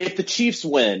if the Chiefs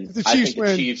win, sure.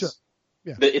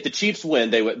 Yeah. If the Chiefs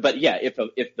win, they would. But yeah, if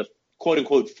the quote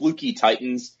unquote fluky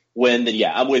Titans win, then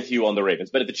yeah, I'm with you on the Ravens.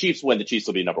 But if the Chiefs win, the Chiefs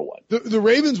will be number one. The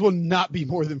Ravens will not be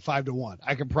more than 5-1.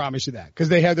 I can promise you that, because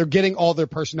they're getting all their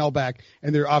personnel back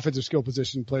and their offensive skill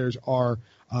position players are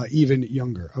even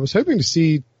younger. I was hoping to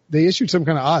see they issued some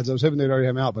kind of odds. I was hoping they'd already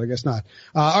have them out, but I guess not.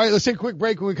 All right, let's take a quick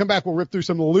break. When we come back, we'll rip through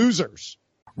some losers.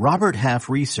 Robert Half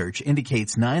research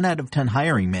indicates 9 out of 10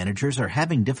 hiring managers are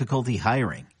having difficulty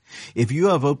hiring. If you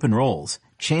have open roles,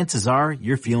 chances are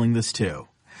you're feeling this too.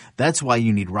 That's why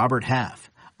you need Robert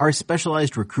Half. Our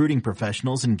specialized recruiting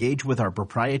professionals engage with our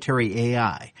proprietary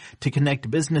AI to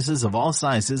connect businesses of all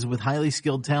sizes with highly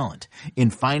skilled talent in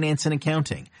finance and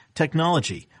accounting,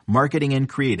 technology, marketing and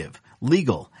creative,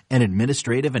 legal, and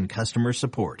administrative and customer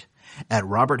support. At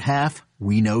Robert Half,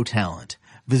 we know talent.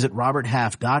 Visit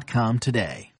roberthalf.com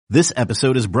today. This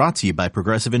episode is brought to you by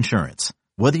Progressive Insurance.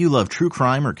 Whether you love true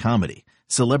crime or comedy,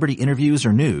 celebrity interviews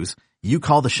or news, you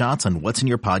call the shots on what's in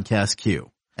your podcast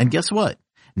queue. And guess what?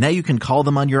 Now you can call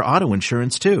them on your auto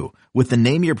insurance too with the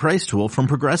Name Your Price tool from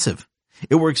Progressive.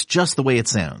 It works just the way it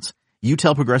sounds. You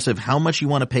tell Progressive how much you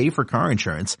want to pay for car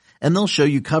insurance, and they'll show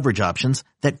you coverage options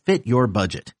that fit your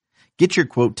budget. Get your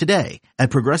quote today at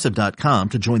Progressive.com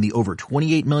to join the over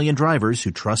 28 million drivers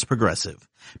who trust Progressive.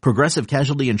 Progressive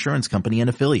Casualty Insurance Company and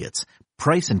Affiliates.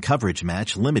 Price and coverage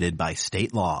match limited by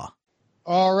state law.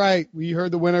 All right. We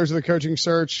heard the winners of the coaching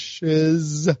search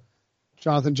is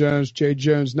Jonathan Jones, J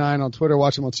Jones 9 on Twitter.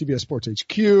 Watch him on CBS Sports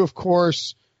HQ, of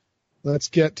course. Let's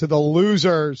get to the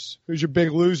losers. Who's your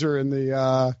big loser in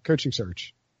the coaching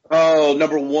search? Oh,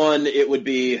 number one, it would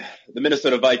be the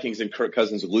Minnesota Vikings and Kirk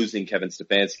Cousins losing Kevin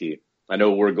Stefanski. I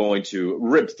know we're going to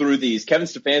rip through these. Kevin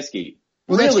Stefanski.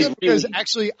 Well, really, that's because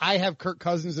actually I have Kirk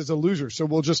Cousins as a loser, so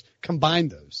we'll just combine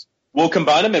those. We'll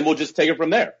combine them and we'll just take it from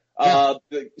there. Yeah.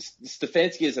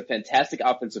 Stefanski is a fantastic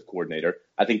offensive coordinator.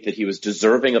 I think that he was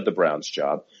deserving of the Browns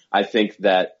job. I think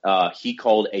that he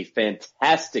called a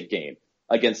fantastic game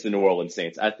against the New Orleans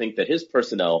Saints. I think that his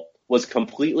personnel was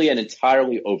completely and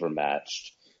entirely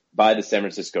overmatched by the San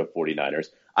Francisco 49ers.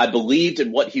 I believed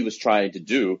in what he was trying to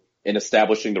do in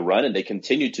establishing the run, and they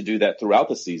continued to do that throughout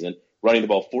the season, running the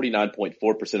ball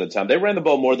 49.4% of the time. They ran the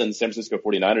ball more than the San Francisco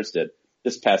 49ers did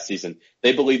this past season.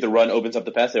 They believe the run opens up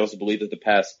the pass. They also believe that the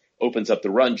pass opens up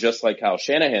the run, just like Kyle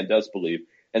Shanahan does believe.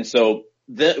 And so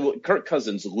Kirk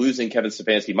Cousins losing Kevin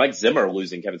Stefanski, Mike Zimmer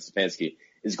losing Kevin Stefanski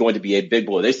is going to be a big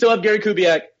blow. They still have Gary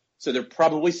Kubiak, so they're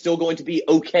probably still going to be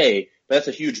okay, but that's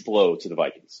a huge blow to the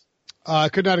Vikings. I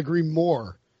could not agree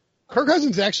more. Kirk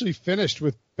Cousins actually finished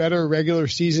with better regular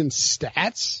season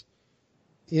stats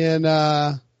in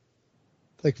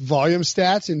like volume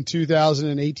stats in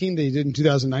 2018 than he did in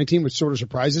 2019, which sort of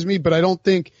surprises me, but I don't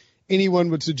think anyone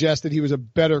would suggest that he was a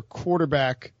better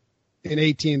quarterback in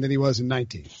 18 than he was in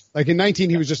 19. Like in 19,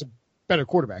 he was just a better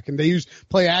quarterback, and they used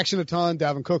play action a ton.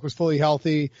 Dalvin Cook was fully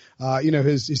healthy.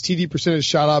 His TD percentage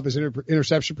shot up, his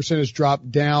interception percentage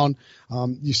dropped down.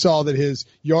 You saw that his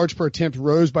yards per attempt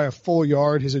rose by a full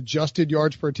yard. His adjusted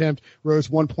yards per attempt rose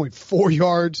 1.4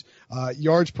 yards.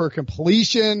 Yards per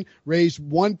completion raised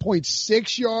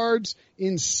 1.6 yards.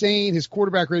 Insane. His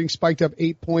quarterback rating spiked up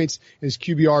 8 points. His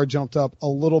QBR jumped up a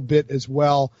little bit as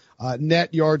well.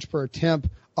 Net yards per attempt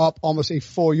up almost a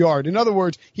full yard. In other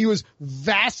words, he was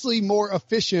vastly more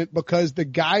efficient because the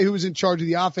guy who was in charge of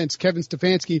the offense, Kevin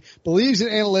Stefanski, believes in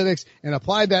analytics and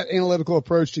applied that analytical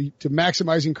approach to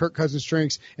maximizing Kirk Cousins'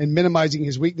 strengths and minimizing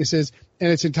his weaknesses.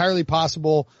 And it's entirely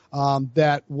possible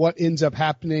that what ends up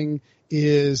happening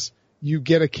is you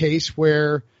get a case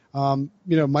where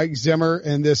Mike Zimmer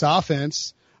and this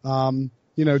offense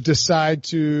decide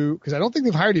to, because I don't think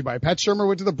they've hired anybody. Pat Shurmur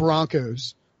went to the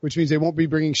Broncos, which means they won't be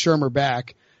bringing Shurmur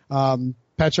back.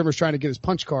 Pat Shurmur's trying to get his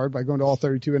punch card by going to all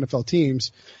 32 NFL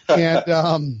teams. And,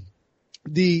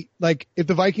 if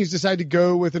the Vikings decide to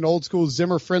go with an old school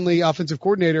Zimmer friendly offensive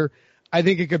coordinator, I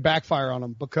think it could backfire on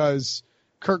them because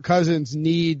Kirk Cousins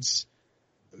needs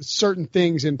certain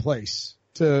things in place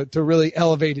to really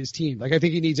elevate his team. Like, I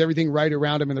think he needs everything right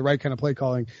around him and the right kind of play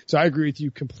calling. So I agree with you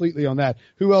completely on that.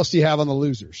 Who else do you have on the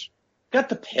losers? Got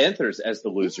the Panthers as the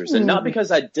losers, and not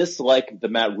because I dislike the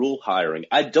Matt Rule hiring.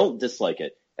 I don't dislike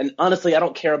it. And honestly, I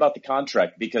don't care about the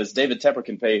contract because David Tepper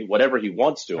can pay whatever he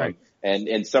wants to him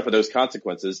and suffer those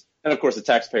consequences. And of course, the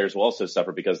taxpayers will also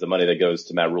suffer because the money that goes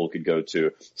to Matt Rule could go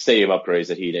to stadium upgrades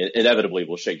that he inevitably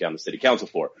will shake down the city council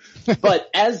for.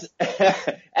 But by the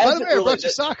way, I brought you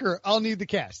soccer. I'll need the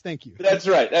cast. Thank you. That's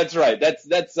right. That's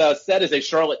said as a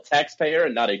Charlotte taxpayer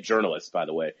and not a journalist, by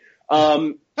the way.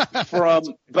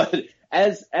 But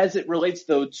as it relates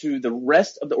though to the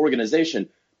rest of the organization,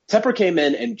 Tepper came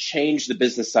in and changed the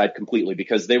business side completely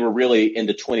because they were really in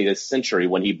the 20th century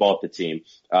when he bought the team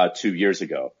 2 years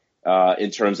ago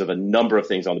in terms of a number of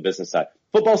things on the business side.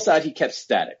 Football side, he kept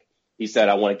static. He said,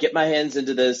 I want to get my hands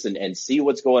into this and see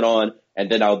what's going on, and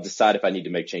then I'll decide if I need to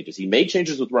make changes. He made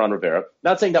changes with Ron Rivera.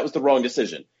 Not saying that was the wrong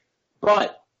decision,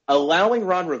 but allowing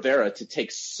Ron Rivera to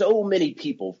take so many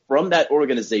people from that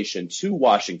organization to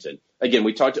Washington. Again,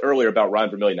 we talked earlier about Ryan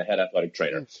Vermillion, the head athletic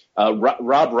trainer.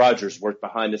 Rob Rogers worked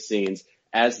behind the scenes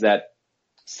as that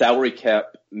salary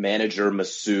cap manager,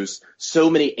 masseuse. So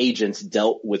many agents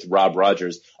dealt with Rob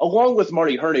Rogers, along with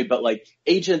Marty Herney, but like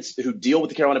agents who deal with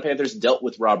the Carolina Panthers dealt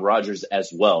with Rob Rogers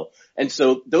as well. And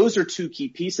so those are two key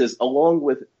pieces, along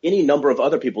with any number of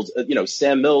other people.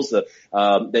 Sam Mills,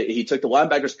 he took the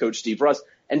linebackers coach, Steve Russ.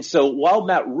 And so while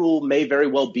Matt Rule may very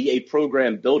well be a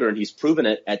program builder, and he's proven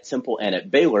it at Temple and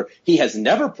at Baylor, he has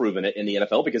never proven it in the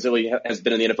NFL because he only has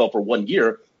been in the NFL for 1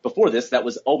 year. Before this, that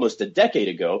was almost a decade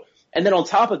ago. And then on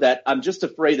top of that, I'm just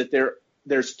afraid that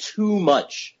there's too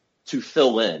much to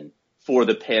fill in for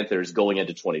the Panthers going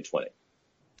into 2020.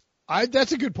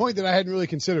 That's a good point that I hadn't really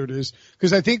considered, is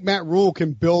because I think Matt Rule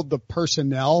can build the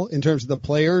personnel in terms of the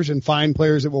players and find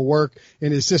players that will work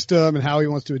in his system and how he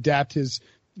wants to adapt his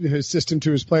system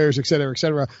to his players, et cetera, et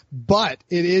cetera. But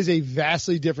it is a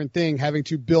vastly different thing having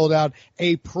to build out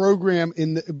a program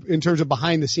in terms of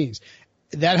behind the scenes.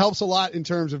 That helps a lot in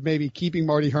terms of maybe keeping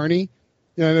Marty Herney.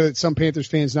 I know that some Panthers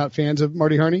fans not fans of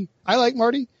Marty Herney. I like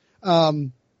Marty.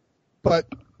 But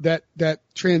that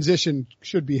transition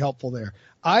should be helpful there.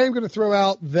 I am going to throw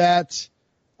out that,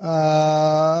 do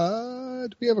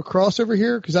we have a crossover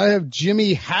here? Because I have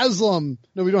Jimmy Haslam.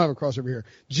 No, we don't have a crossover here.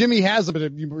 Jimmy Haslam, but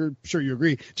I'm sure you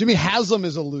agree. Jimmy Haslam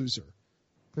is a loser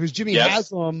because Jimmy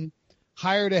Haslam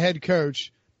hired a head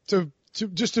coach. So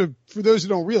for those who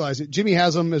don't realize it, Jimmy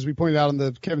Haslam, as we pointed out on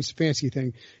the Kevin Stefanski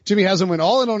thing, Jimmy Haslam went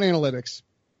all in on analytics,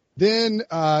 then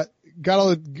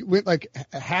went like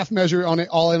a half measure on it,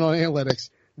 all in on analytics,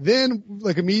 then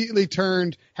like immediately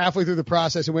turned halfway through the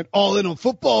process and went all in on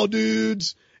football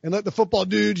dudes and let the football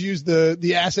dudes use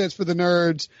the assets for the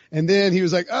nerds. And then he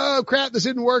was like, oh crap, this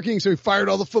isn't working. So he fired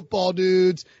all the football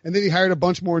dudes and then he hired a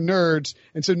bunch more nerds.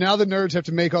 And so now the nerds have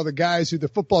to make all the guys who the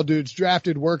football dudes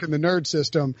drafted work in the nerd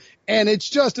system. And it's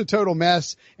just a total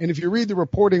mess. And if you read the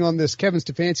reporting on this Kevin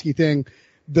Stefanski thing,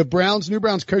 the New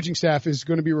Browns coaching staff is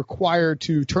going to be required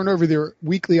to turn over their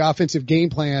weekly offensive game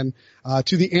plan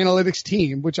to the analytics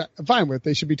team, which I'm fine with.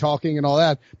 They should be talking and all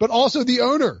that. But also the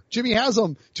owner, Jimmy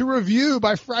Haslam, to review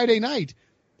by Friday night.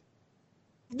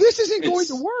 This isn't going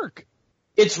to work.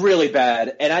 It's really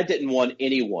bad, and I didn't want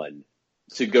anyone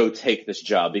to go take this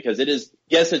job because it is,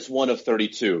 yes, it's one of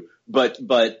 32, but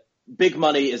big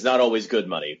money is not always good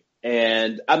money.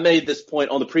 And I made this point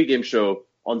on the pregame show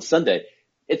on Sunday.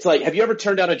 It's like, have you ever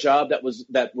turned down a job that was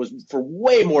for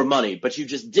way more money, but you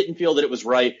just didn't feel that it was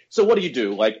right? So what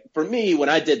do? Like for me, when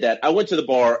I did that, I went to the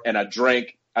bar and I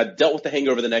drank. I dealt with the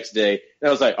hangover the next day, and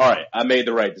I was like, all right, I made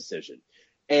the right decision.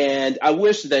 And I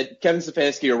wish that Kevin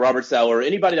Stefanski or Robert Saleh or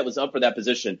anybody that was up for that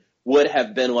position would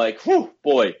have been like, whew,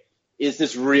 boy, is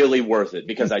this really worth it?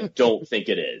 Because I don't think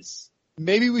it is.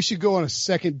 Maybe we should go on a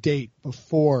second date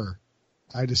before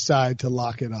I decide to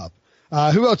lock it up.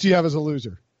 Who else do you have as a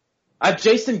loser? I have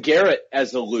Jason Garrett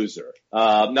as a loser.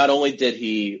 Not only did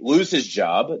he lose his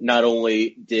job, not only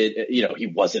did, he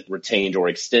wasn't retained or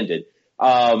extended,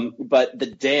 but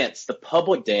the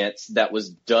public dance that was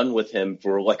done with him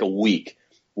for like a week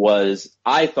was,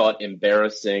 I thought,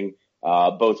 embarrassing,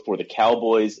 both for the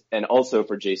Cowboys and also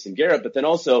for Jason Garrett. But then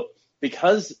also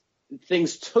because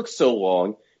things took so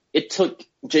long, it took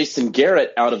Jason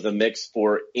Garrett out of the mix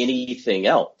for anything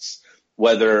else.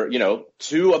 Whether,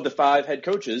 2 of the 5 head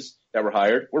coaches that were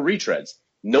hired were retreads.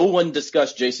 No one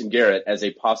discussed Jason Garrett as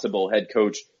a possible head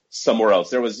coach somewhere else.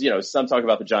 There was, some talk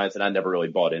about the Giants, and I never really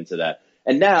bought into that.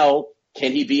 And now,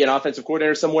 can he be an offensive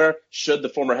coordinator somewhere? Should the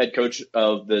former head coach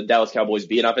of the Dallas Cowboys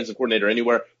be an offensive coordinator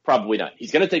anywhere? Probably not.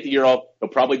 He's going to take the year off. He'll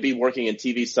probably be working in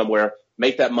TV somewhere,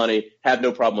 make that money, have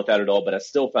no problem with that at all. But I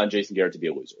still found Jason Garrett to be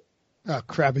a loser. Oh,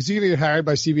 crap. Is he going to get hired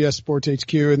by CBS Sports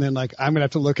HQ? And then, I'm going to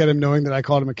have to look at him knowing that I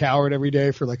called him a coward every day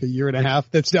for a year and a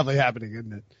half. That's definitely happening,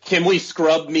 isn't it? Can we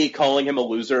scrub me calling him a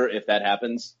loser if that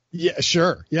happens? Yeah,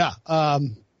 sure. Yeah.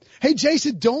 Hey,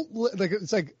 Jason,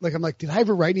 I'm like, did I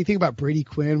ever write anything about Brady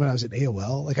Quinn when I was at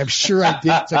AOL? I'm sure I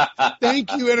did. It's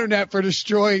thank you, Internet, for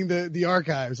destroying the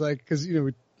archives. Cause,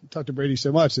 we talked to Brady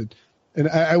so much and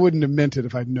I wouldn't have meant it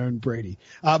if I'd known Brady.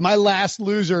 My last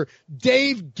loser,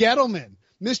 Dave Gettleman.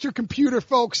 Mr. Computer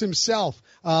Folks himself.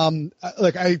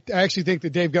 I actually think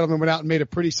that Dave Gettleman went out and made a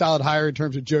pretty solid hire in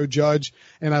terms of Joe Judge.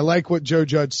 And I like what Joe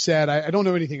Judge said. I don't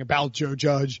know anything about Joe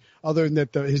Judge other than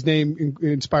that his name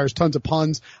inspires tons of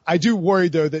puns. I do worry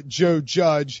though that Joe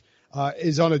Judge,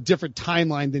 is on a different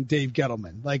timeline than Dave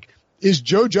Gettleman. Is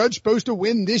Joe Judge supposed to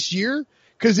win this year?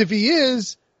 Cause if he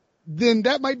is, then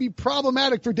that might be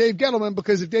problematic for Dave Gettleman,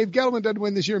 because if Dave Gettleman doesn't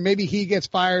win this year, maybe he gets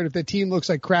fired if the team looks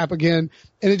like crap again.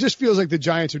 And it just feels like the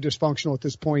Giants are dysfunctional at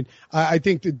this point. I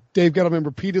think that Dave Gettleman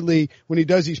repeatedly, when he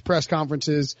does these press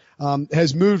conferences,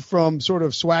 has moved from sort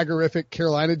of swaggerific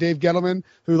Carolina Dave Gettleman,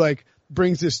 who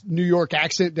brings this New York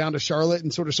accent down to Charlotte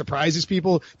and sort of surprises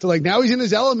people, to now he's in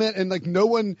his element, and no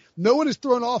one is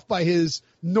thrown off by his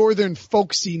northern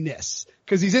folksiness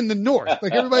because he's in the north.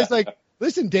 Everybody's like,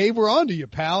 listen, Dave, we're on to you,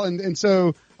 pal. And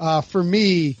so, for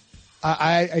me,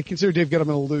 I consider Dave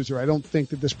Gettleman a loser. I don't think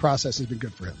that this process has been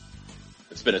good for him.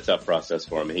 It's been a tough process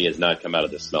for him. He has not come out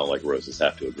of this smell like roses.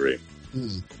 Have to agree.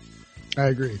 I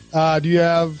agree. Do you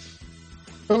have,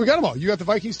 we got them all. You got the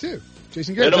Vikings too.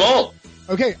 Jason Garrett. Get them all.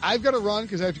 Okay. I've got to run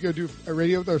because I have to go do a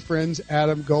radio with our friends,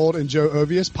 Adam Gold and Joe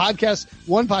Ovius.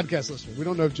 One podcast listener. We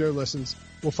don't know if Joe listens.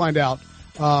 We'll find out.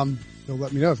 He'll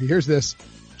let me know if he hears this.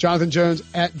 Jonathan Jones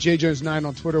at JJones9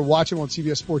 on Twitter. Watch him on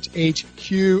CBS Sports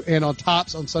HQ and on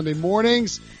Tops on Sunday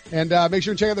mornings. And make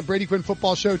sure to check out the Brady Quinn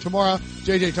football show tomorrow.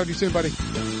 JJ, talk to you soon, buddy.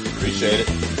 Appreciate it.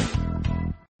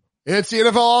 It's the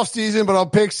NFL offseason, but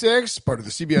on Pick Six, part of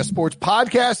the CBS Sports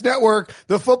Podcast Network,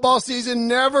 the football season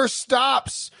never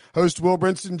stops. Host Will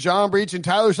Brinson, John Breach, and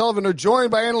Tyler Sullivan are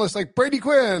joined by analysts like Brady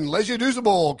Quinn, Lesia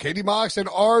Douzable, Katie Mox, and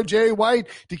R.J. White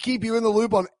to keep you in the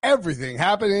loop on everything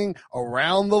happening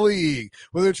around the league.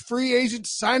 Whether it's free agents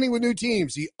signing with new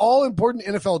teams, the all-important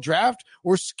NFL draft,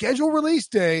 or schedule release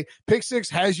day, Pick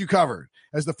Six has you covered.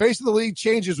 As the face of the league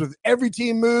changes with every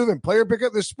team move and player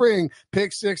pickup this spring,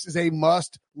 Pick Six is a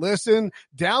must listen.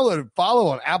 Download and follow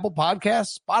on Apple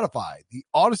Podcasts, Spotify, the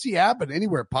Odyssey app, and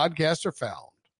anywhere podcasts are found.